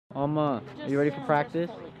Alma, are you ready for practice?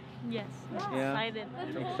 Yes. Yeah. Excited.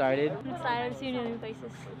 Excited? I'm excited to see new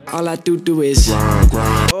faces. All I do is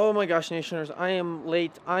Oh my gosh, Nationers, I am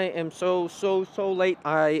late. I am so late.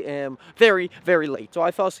 I am very late. So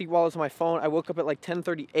I fell asleep while I was on my phone. I woke up at like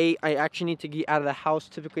 10:38. I actually need to get out of the house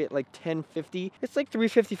typically at like 10:50. It's like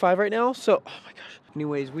 3:55 right now, so oh my gosh.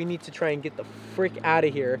 Anyways, we need to try and get the frick out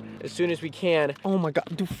of here as soon as we can. Oh my god,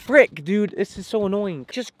 dude, frick, dude, this is so annoying.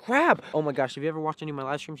 Just grab. Oh my gosh, if you ever watched any of my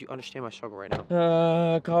live streams, you understand my struggle right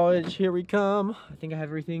now. College, here we come. I think I have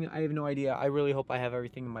everything. I have no idea. I really hope I have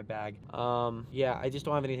everything in my bag. Yeah, I just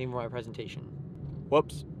don't have anything for my presentation.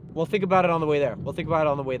 Whoops. We'll think about it on the way there. We'll think about it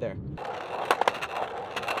on the way there.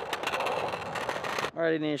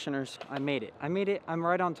 Alrighty, Nationers, I made it. I'm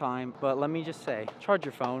right on time, but let me just say, charge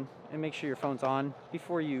your phone and make sure your phone's on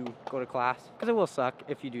before you go to class, because it will suck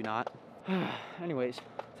if you do not. Anyways,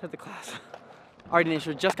 let's head to class. Alrighty,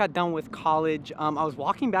 Nation, just got done with college. I was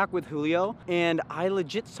walking back with Julio, and I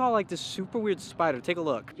legit saw like this super weird spider. Take a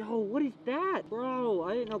look. Yo, what is that, bro?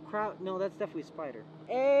 I didn't know No, that's definitely a spider.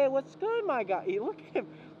 Hey, what's good, my guy? Hey, look at him.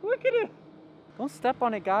 Look at him. Don't step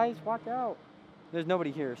on it, guys. Watch out. There's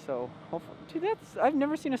nobody here, so hopefully. Dude, I've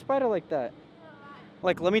never seen a spider like that.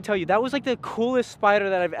 Like, let me tell you, that was like the coolest spider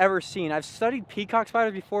that I've ever seen. I've studied peacock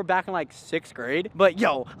spiders before back in like 6th grade. But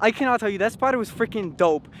yo, I cannot tell you, that spider was freaking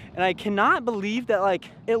dope. And I cannot believe that like,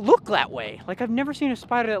 it looked that way. Like, I've never seen a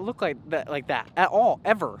spider that looked like that at all,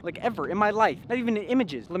 ever. Like, ever in my life. Not even in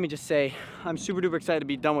images. Let me just say, I'm super duper excited to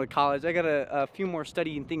be done with college. I got a few more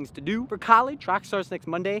studying things to do for college. Track starts next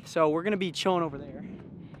Monday, so we're gonna be chilling over there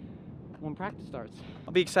when practice starts.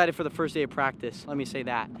 I'll be excited for the first day of practice, let me say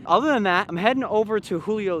that. Other than that, I'm heading over to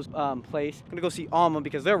Julio's place. I'm gonna go see Alma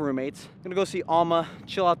because they're roommates. I'm gonna go see Alma,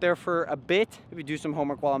 chill out there for a bit, maybe do some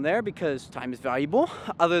homework while I'm there because time is valuable.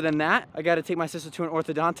 Other than that, I gotta take my sister to an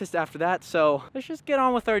orthodontist after that, so let's just get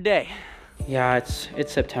on with our day. Yeah, it's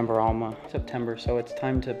September, Alma. September, so it's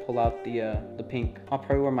time to pull out the pink. I'll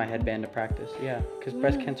probably wear my headband to practice, yeah, because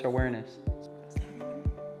breast cancer awareness.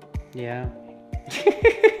 Yeah.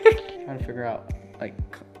 Trying to figure out like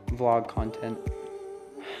vlog content.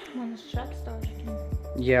 Once track starts, you can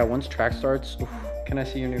Yeah, once track starts. Oof, can I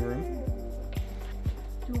see your new room?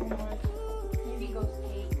 do homework. Maybe go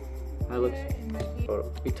skate. I look.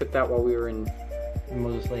 We took that while we were in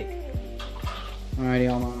Moses Lake.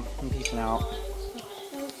 Alrighty, Alma. I'm peacing out.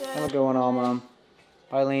 Have a good one, Alma.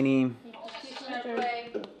 Bye, Lainey.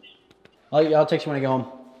 I'll text you when I get home.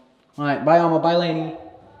 Alright, bye, Alma. Bye, Lainey.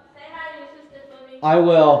 I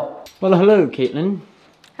will. Well, hello, Caitlin.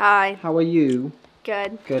 Hi. How are you?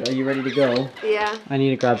 Good. Good. Are you ready to go? Yeah. I need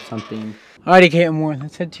to grab something. Alrighty, Caitlin,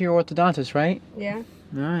 let's head to your orthodontist, right? Yeah.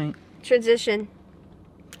 Alright. Transition.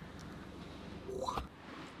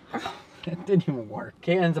 That didn't even work.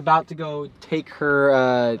 Caitlin's about to go take her,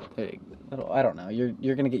 I don't know.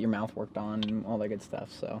 You're gonna get your mouth worked on and all that good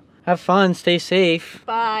stuff. So have fun. Stay safe.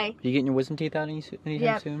 Bye. Are you getting your wisdom teeth out anytime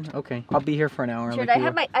Yep. soon? Okay. I'll be here for an hour. Sure,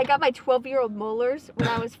 like I got my 12-year-old molars when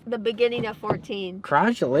I was the beginning of 14.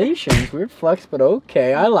 Congratulations. Weird flex, but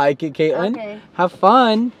okay. I like it, Caitlin. Okay. Have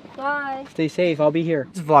fun. Bye. Stay safe. I'll be here.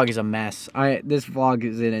 This vlog is a mess. This vlog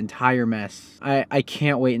is an entire mess. I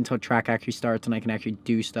can't wait until track actually starts and I can actually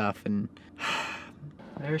do stuff. And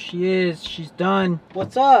there she is. She's done.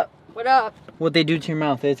 What's up? What up? What'd they do to your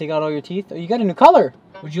mouth? Did they take out all your teeth? Oh, you got a new color.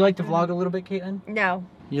 Would you like to vlog a little bit, Caitlin? No.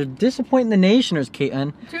 You're disappointing the Nationers,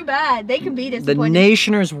 Caitlin. Too bad. They can be The disappointed.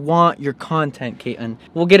 Nationers want your content, Caitlin.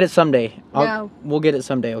 We'll get it someday. No. We'll get it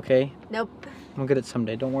someday, okay? Nope. We'll get it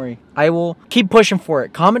someday. Don't worry. I will keep pushing for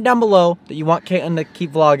it. Comment down below that you want Caitlin to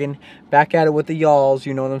keep vlogging. Back at it with the y'alls,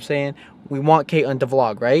 you know what I'm saying? We want Caitlin to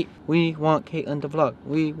vlog, right? We want Caitlin to vlog.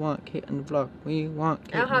 We want Caitlin to vlog. We want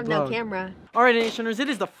Caitlin to vlog. I don't have no camera. Alright, Nationers, it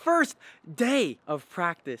is the first day of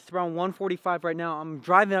practice. It's around 1:45 right now. I'm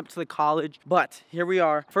driving up to the college, but here we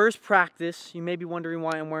are. First practice. You may be wondering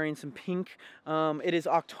why I'm wearing some pink. It is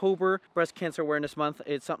October, Breast Cancer Awareness Month.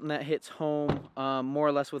 It's something that hits home more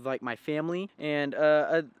or less with like my family and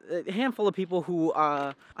a handful of people who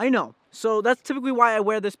I know. So that's typically why I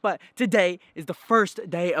wear this, but today is the first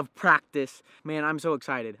day of practice. Man, I'm so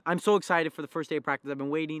excited. I'm so excited for the first day of practice. I've been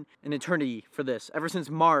waiting an eternity for this, ever since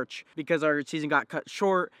March, because our season got cut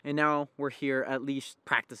short, and now we're here at least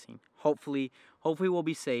practicing. Hopefully we'll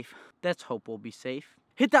be safe. Let's hope we'll be safe.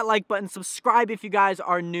 Hit that like button, subscribe if you guys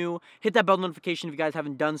are new, hit that bell notification if you guys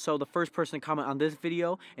haven't done so. The first person to comment on this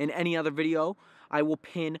video and any other video, I will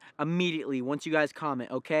pin immediately once you guys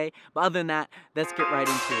comment, okay? But other than that, let's get right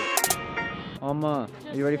into it. Alma,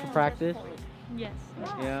 are you ready for practice? Yes.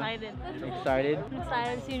 Yeah. Excited. Excited? I'm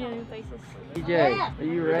excited to see new faces. DJ, are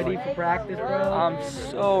you ready for practice, bro? I'm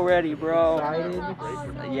so ready, bro.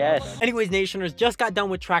 Excited? Yes. Anyways, Nationers, just got done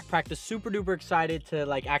with track practice. Super duper excited to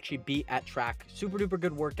like actually be at track. Super duper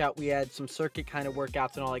good workout. We had some circuit kind of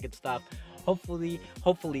workouts and all that good stuff. Hopefully,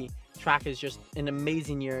 track is just an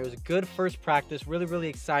amazing year. It was a good first practice. Really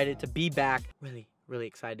excited to be back. Really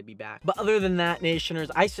excited to be back. But other than that, Nationers,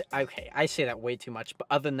 I say that way too much, but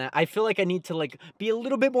other than that, I feel like I need to like be a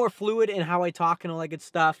little bit more fluid in how I talk and all that good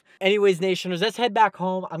stuff. Anyways, Nationers, let's head back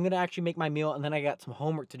home. I'm gonna actually make my meal, and then I got some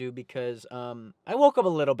homework to do because I woke up a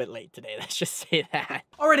little bit late today. Let's just say that.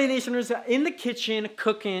 Alrighty, Nationers, in the kitchen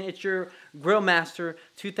cooking. It's your Grill Master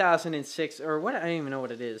 2006, or what? I don't even know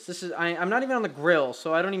what it is. This is I'm not even on the grill,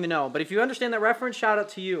 so I don't even know. But if you understand that reference, shout out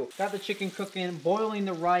to you. Got the chicken cooking, boiling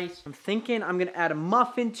the rice. I'm thinking I'm gonna add a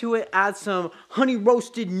muffin to it, add some honey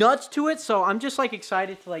roasted nuts to it. So I'm just like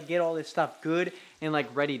excited to like get all this stuff good and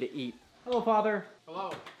like ready to eat. Hello, Father.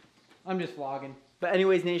 Hello. I'm just vlogging. But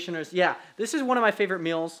anyways, Nationers, yeah, this is one of my favorite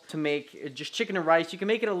meals to make, just chicken and rice. You can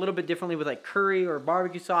make it a little bit differently with like curry or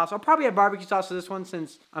barbecue sauce. I'll probably have barbecue sauce for this one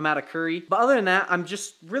since I'm out of curry. But other than that, I'm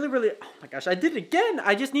just really, oh my gosh, I did it again.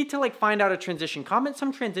 I just need to like find out a transition. Comment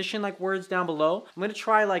some transition like words down below. I'm gonna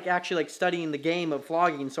try like actually like studying the game of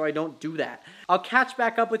vlogging so I don't do that. I'll catch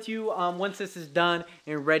back up with you once this is done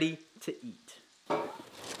and ready to eat.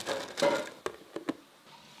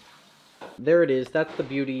 There it is. That's the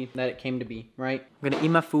beauty that it came to be, right? I'm gonna eat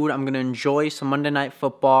my food. I'm gonna enjoy some Monday Night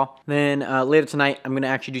Football. Then later tonight, I'm gonna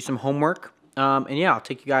actually do some homework. And yeah, I'll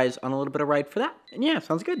take you guys on a little bit of ride for that. And yeah,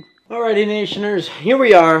 sounds good. Alrighty, Nationers, here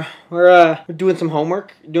we are. We're doing some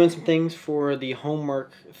homework, doing some things for the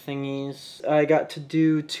homework thingies. I got to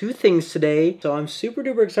do 2 things today, so I'm super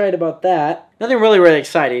duper excited about that. Nothing really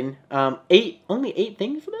exciting. Only 8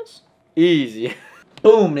 things for this? Easy.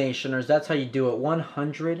 Boom, Nationers, that's how you do it.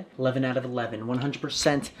 100, 11 out of 11,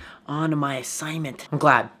 100% on my assignment. I'm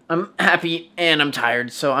glad. I'm happy and I'm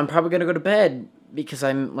tired, so I'm probably gonna go to bed because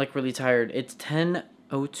I'm like really tired. It's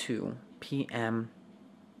 10:02 p.m.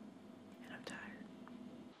 and I'm tired.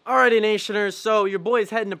 Alrighty, Nationers, so your boy's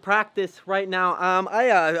heading to practice right now.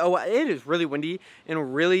 It is really windy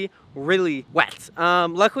and really wet.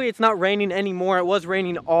 Luckily it's not raining anymore. It was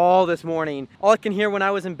raining all this morning. All I can hear when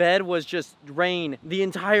I was in bed was just rain the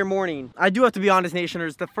entire morning. I do have to be honest,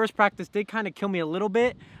 Nationers, the first practice did kind of kill me a little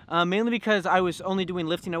bit, mainly because I was only doing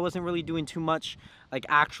lifting. I wasn't really doing too much like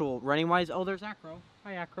actual running wise. Oh, there's Acro.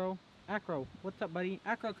 Hi, Acro. Acro, what's up, buddy?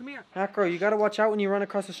 Acro, come here. Acro, you gotta watch out when you run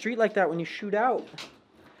across the street like that when you shoot out.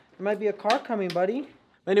 There might be a car coming, buddy.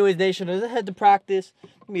 Anyways, Nationers, let's head to practice.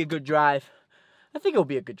 It's gonna be a good drive. I think it'll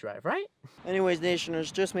be a good drive, right? Anyways,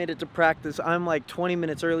 Nationers, just made it to practice. I'm like 20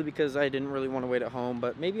 minutes early because I didn't really want to wait at home,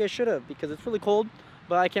 but maybe I should have because it's really cold,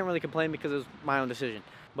 but I can't really complain because it was my own decision.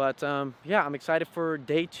 But yeah, I'm excited for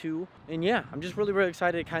day 2, and yeah, I'm just really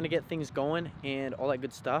excited to kind of get things going and all that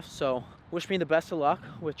good stuff. So wish me the best of luck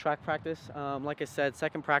with track practice. Like I said,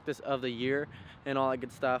 second practice of the year and all that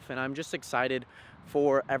good stuff, and I'm just excited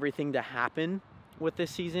for everything to happen with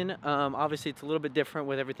this season. Obviously it's a little bit different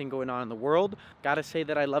with everything going on in the world. Gotta say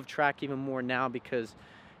that I love track even more now because,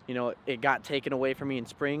 you know, it got taken away from me in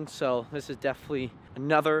spring, so this is definitely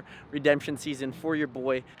another redemption season for your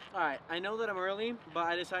boy. All right, I know that I'm early, but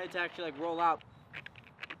I decided to actually like roll out.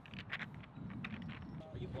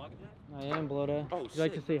 Are you vlogging that? I am, Bloda. Oh, would you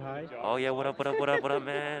like to say hi? Oh yeah, what up,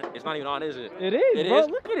 man? It's not even on, is it? It is, it bro. Is?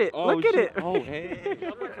 Look at it. Oh, look at it. Oh, hey.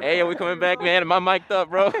 Hey, we coming back, man. Am I mic'd up,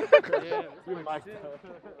 bro? Yeah, you're mic'd up.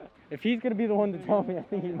 If he's gonna be the one to tell me, I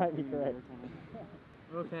think he might be correct.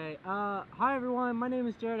 Okay, hi everyone, my name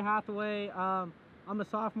is Jared Hathaway. I'm a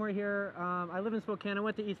sophomore here. I live in Spokane. I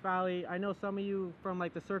went to East Valley. I know some of you from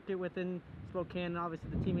like the circuit within Spokane, and obviously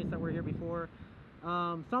the teammates that were here before.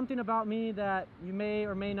 Something about me that you may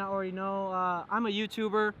or may not already know, I'm a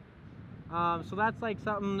YouTuber. So that's like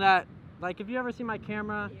something that, like if you ever see my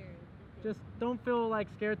camera, just don't feel like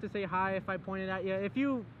scared to say hi if I point it at you. If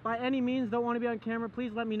you by any means don't want to be on camera,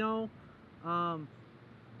 please let me know and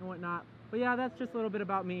whatnot. But yeah, that's just a little bit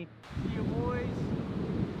about me. See you boys.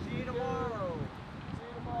 See you tomorrow. See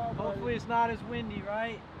you tomorrow, buddy. Hopefully it's not as windy,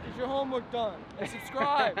 right? Get your homework done and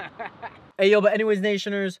subscribe. Hey yo, but anyways,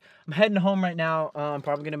 Nationers, I'm heading home right now. I'm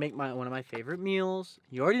probably gonna make one of my favorite meals.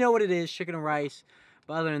 You already know what it is, chicken and rice.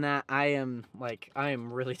 But other than that, I am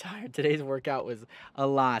really tired. Today's workout was a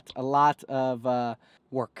lot of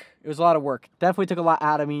work. It was a lot of work. Definitely took a lot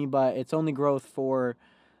out of me, but it's only growth for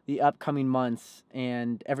the upcoming months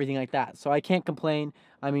and everything like that. So I can't complain.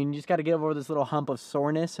 I mean, you just got to get over this little hump of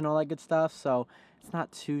soreness and all that good stuff. So it's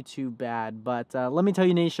not too bad. But let me tell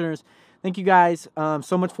you, Nationers, Thank you guys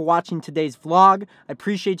so much for watching today's vlog. I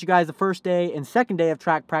appreciate you guys. The first day and second day of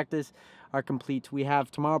track practice are complete. We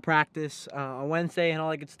have tomorrow practice on Wednesday and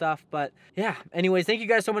all that good stuff. But yeah, anyways, thank you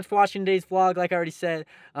guys so much for watching today's vlog. Like I already said,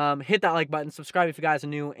 hit that like button, subscribe if you guys are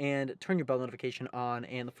new, and turn your bell notification on.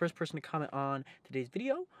 And the first person to comment on today's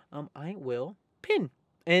video, I will pin.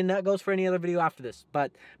 And that goes for any other video after this.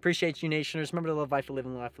 But appreciate you, Nationers. Remember to live life for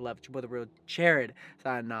living, life for love. It's your boy, the real Jared,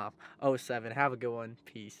 signing off. 07. Have a good one.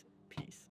 Peace. Peace.